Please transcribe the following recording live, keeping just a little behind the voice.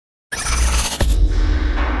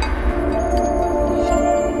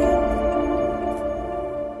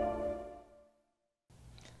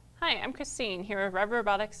Christine here with REV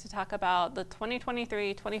Robotics to talk about the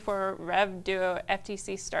 2023-24 REV Duo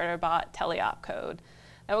FTC Starter Bot teleop code.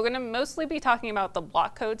 Now we're going to mostly be talking about the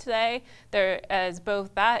block code today. There is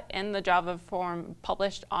both that and the Java form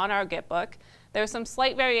published on our Git book. There are some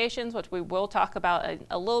slight variations which we will talk about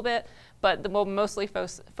a little bit, but we'll mostly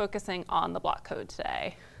focusing on the block code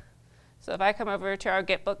today. So if I come over to our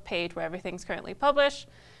Git book page where everything's currently published,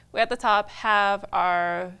 we at the top have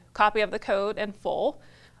our copy of the code in full.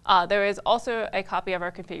 There is also a copy of our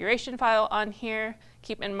configuration file on here.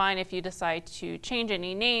 Keep in mind if you decide to change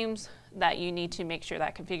any names that you need to make sure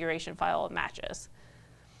that configuration file matches.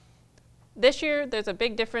 This year, there's a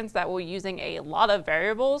big difference that we're using a lot of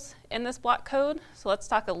variables in this block code. So let's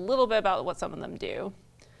talk a little bit about what some of them do.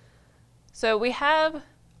 So we have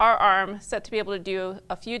our arm set to be able to do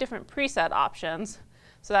a few different preset options.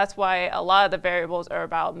 So that's why a lot of the variables are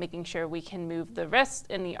about making sure we can move the wrist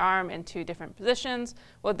and the arm into different positions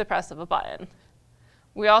with the press of a button.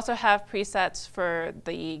 We also have presets for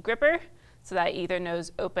the gripper, so that either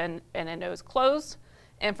knows open and it knows closed,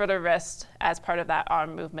 and for the wrist as part of that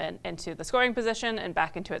arm movement into the scoring position and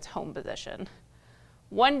back into its home position.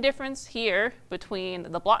 One difference here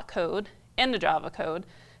between the block code and the Java code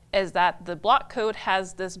is that the block code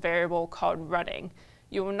has this variable called running.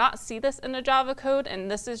 You will not see this in the Java code,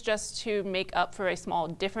 and this is just to make up for a small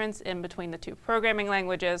difference in between the two programming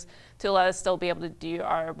languages to let us still be able to do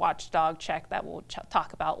our watchdog check that we'll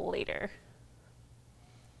talk about later.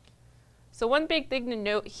 So one big thing to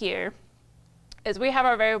note here is we have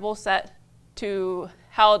our variables set to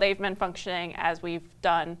how they've been functioning as we've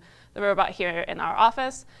done the robot here in our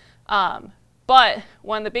office. But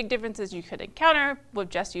one of the big differences you could encounter with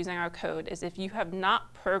just using our code is if you have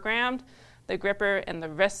not programmed the gripper and the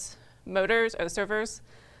wrist motors or the servers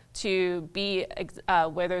to be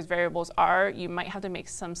where those variables are, you might have to make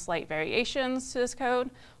some slight variations to this code,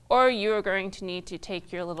 or you are going to need to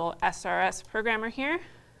take your little SRS programmer here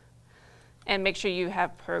and make sure you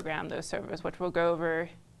have programmed those servers, which we'll go over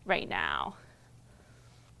right now.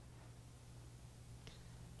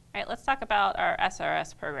 All right, let's talk about our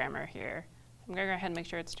SRS programmer here. I'm going to go ahead and make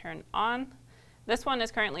sure it's turned on. This one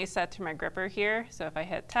is currently set to my gripper here, so if I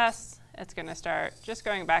hit test, it's going to start just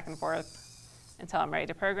going back and forth until I'm ready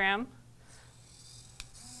to program.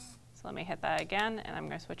 So let me hit that again, and I'm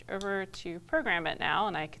going to switch over to program it now,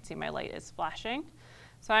 and I can see my light is flashing.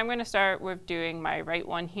 So I'm going to start with doing my right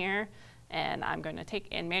one here, and I'm going to take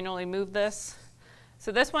and manually move this.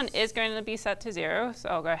 So this one is going to be set to 0, so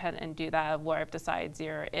I'll go ahead and do that where I've decided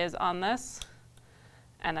 0 is on this.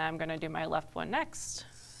 And I'm going to do my left one next,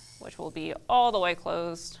 which will be all the way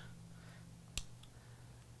closed.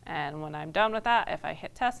 And when I'm done with that, if I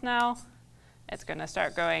hit test now, it's going to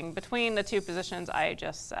start going between the two positions I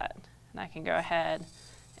just set. And I can go ahead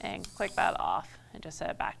and click that off and just set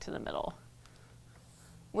it back to the middle.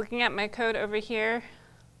 Looking at my code over here,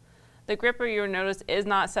 the gripper you'll notice is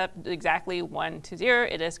not set exactly 1 to 0.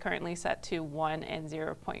 It is currently set to 1 and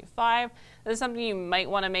 0.5. This is something you might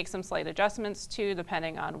want to make some slight adjustments to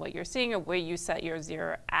depending on what you're seeing or where you set your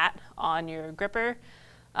 0 at on your gripper.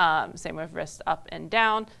 Same with wrist up and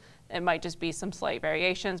down. It might just be some slight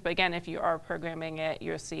variations, but again, if you are programming it,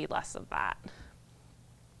 you'll see less of that.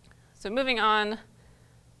 So moving on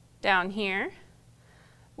down here,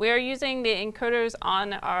 we are using the encoders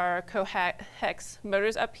on our cohex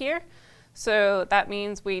motors up here. So that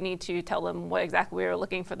means we need to tell them what exactly we are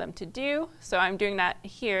looking for them to do. So I'm doing that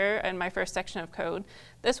here in my first section of code.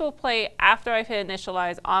 This will play after I've hit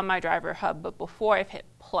initialize on my driver hub, but before I've hit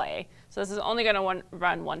play. So this is only going to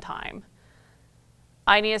run one time.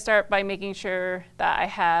 I need to start by making sure that I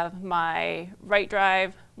have my right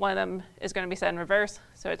drive. One of them is going to be set in reverse,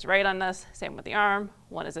 so it's right on this. Same with the arm.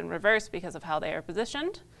 One is in reverse because of how they are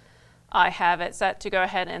positioned. I have it set to go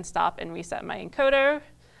ahead and stop and reset my encoder.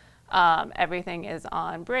 Everything is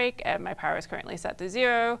on break, and my power is currently set to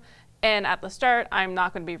 0. And at the start, I'm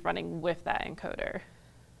not going to be running with that encoder.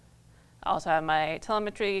 I also have my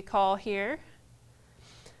telemetry call here.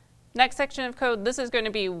 Next section of code, this is going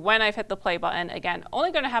to be when I've hit the play button. Again, only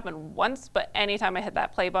going to happen once, but anytime I hit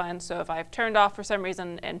that play button. So if I've turned off for some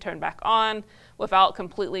reason and turned back on without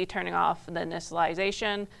completely turning off the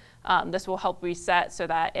initialization, this will help reset so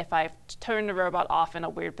that if I've turned the robot off in a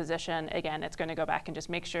weird position, again, it's going to go back and just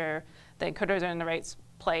make sure the encoders are in the right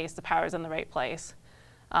place, the power is in the right place.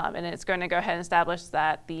 And it's going to go ahead and establish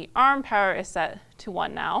that the arm power is set to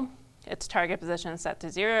 1 now. Its target position is set to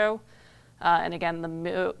 0. And again,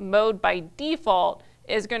 the mode by default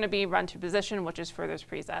is going to be run to position, which is for those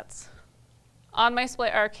presets. On my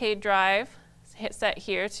split arcade drive, hit set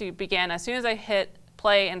here to begin. As soon as I hit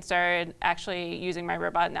play and started actually using my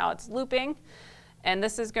robot, now it's looping. And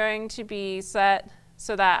this is going to be set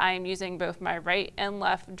so that I am using both my right and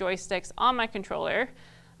left joysticks on my controller.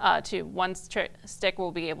 One stick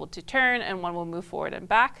will be able to turn and one will move forward and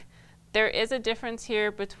back. There is a difference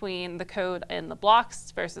here between the code in the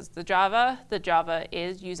blocks versus the Java. The Java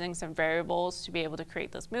is using some variables to be able to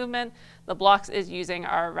create this movement. The blocks is using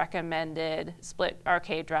our recommended split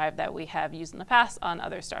arcade drive that we have used in the past on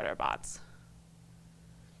other starter bots.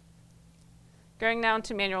 Going down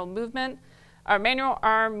to manual movement, our manual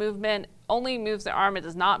arm movement only moves the arm, it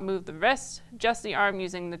does not move the wrist, just the arm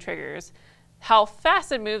using the triggers. How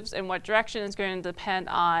fast it moves and what direction is going to depend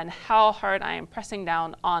on how hard I am pressing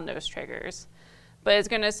down on those triggers. But it's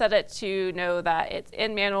going to set it to know that it's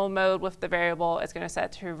in manual mode with the variable. It's going to set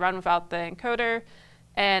it to run without the encoder,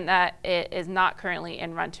 and that it is not currently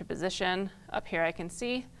in run to position. Up here I can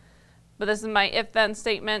see. But this is my if-then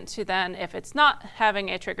statement to then, if it's not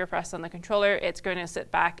having a trigger press on the controller, it's going to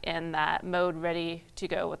sit back in that mode ready to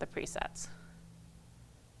go with the presets.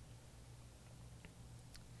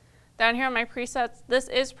 Down here on my presets, this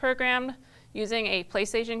is programmed using a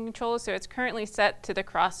PlayStation controller, so it's currently set to the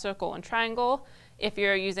cross, circle, and triangle. If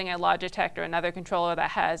you're using a Logitech or another controller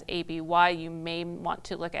that has ABY, you may want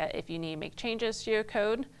to look at if you need to make changes to your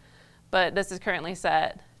code. But this is currently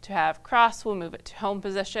set to have cross, we'll move it to home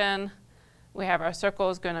position. We have our circle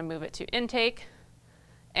is going to move it to intake,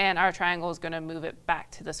 and our triangle is going to move it back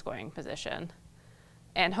to the scoring position.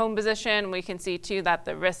 And home position, we can see too that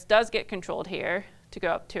the wrist does get controlled here to go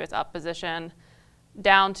up to its up position,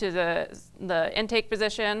 down to the intake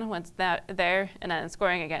position once that there, and then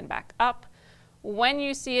scoring again back up. When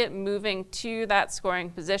you see it moving to that scoring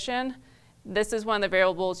position, this is one of the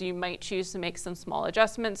variables you might choose to make some small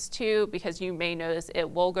adjustments to, because you may notice it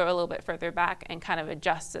will go a little bit further back and kind of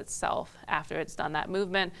adjust itself after it's done that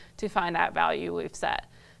movement to find that value we've set.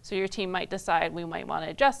 So your team might decide we might want to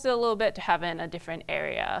adjust it a little bit to have it in a different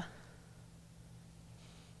area.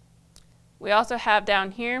 We also have down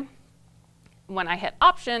here, when I hit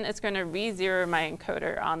option, it's going to re-zero my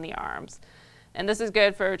encoder on the arms. And this is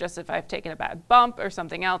good for just if I've taken a bad bump or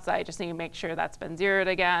something else, I just need to make sure that's been zeroed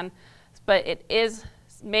again. But it is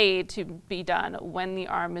made to be done when the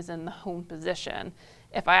arm is in the home position.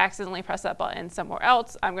 If I accidentally press that button somewhere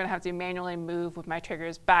else, I'm going to have to manually move with my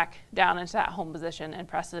triggers back down into that home position and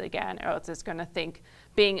press it again, or else it's going to think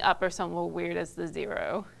being up or somewhere weird as the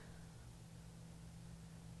 0.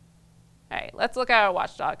 All right, let's look at our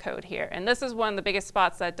watchdog code here. And this is one of the biggest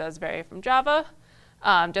spots that does vary from Java,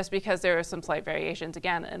 just because there are some slight variations,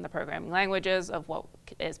 again, in the programming languages of what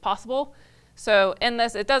is possible. So in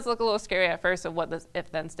this, it does look a little scary at first of what this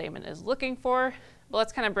if-then statement is looking for, but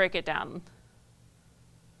let's kind of break it down.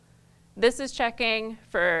 This is checking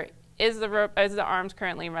for, is the arms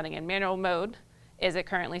currently running in manual mode? Is it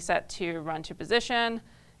currently set to run to position?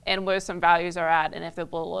 And where some values are at, and if they're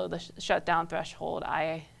below the shutdown threshold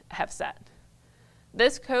I have set.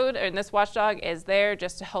 This code, and this watchdog, is there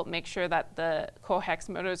just to help make sure that the cohex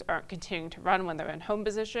motors aren't continuing to run when they're in home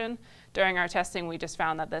position. During our testing, we just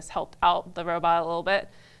found that this helped out the robot a little bit.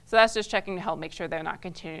 So that's just checking to help make sure they're not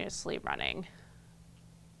continuously running.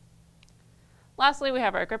 Lastly, we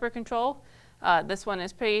have our gripper control. This one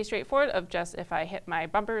is pretty straightforward of just if I hit my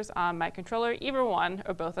bumpers on my controller, either one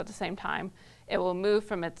or both at the same time, it will move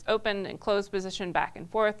from its open and closed position back and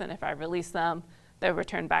forth, and if I release them, they'll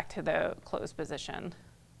return back to the closed position.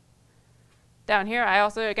 Down here, I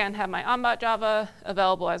also, again, have my onBot Java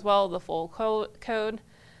available as well, the full code.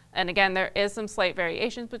 And again, there is some slight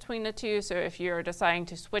variations between the two, so if you're deciding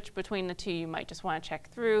to switch between the two, you might just want to check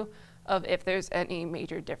through of if there's any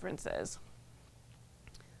major differences.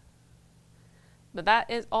 But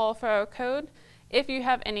that is all for our code. If you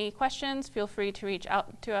have any questions, feel free to reach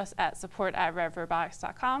out to us at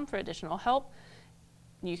support@revrobotics.com for additional help.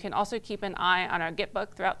 You can also keep an eye on our Git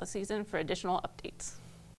book throughout the season for additional updates.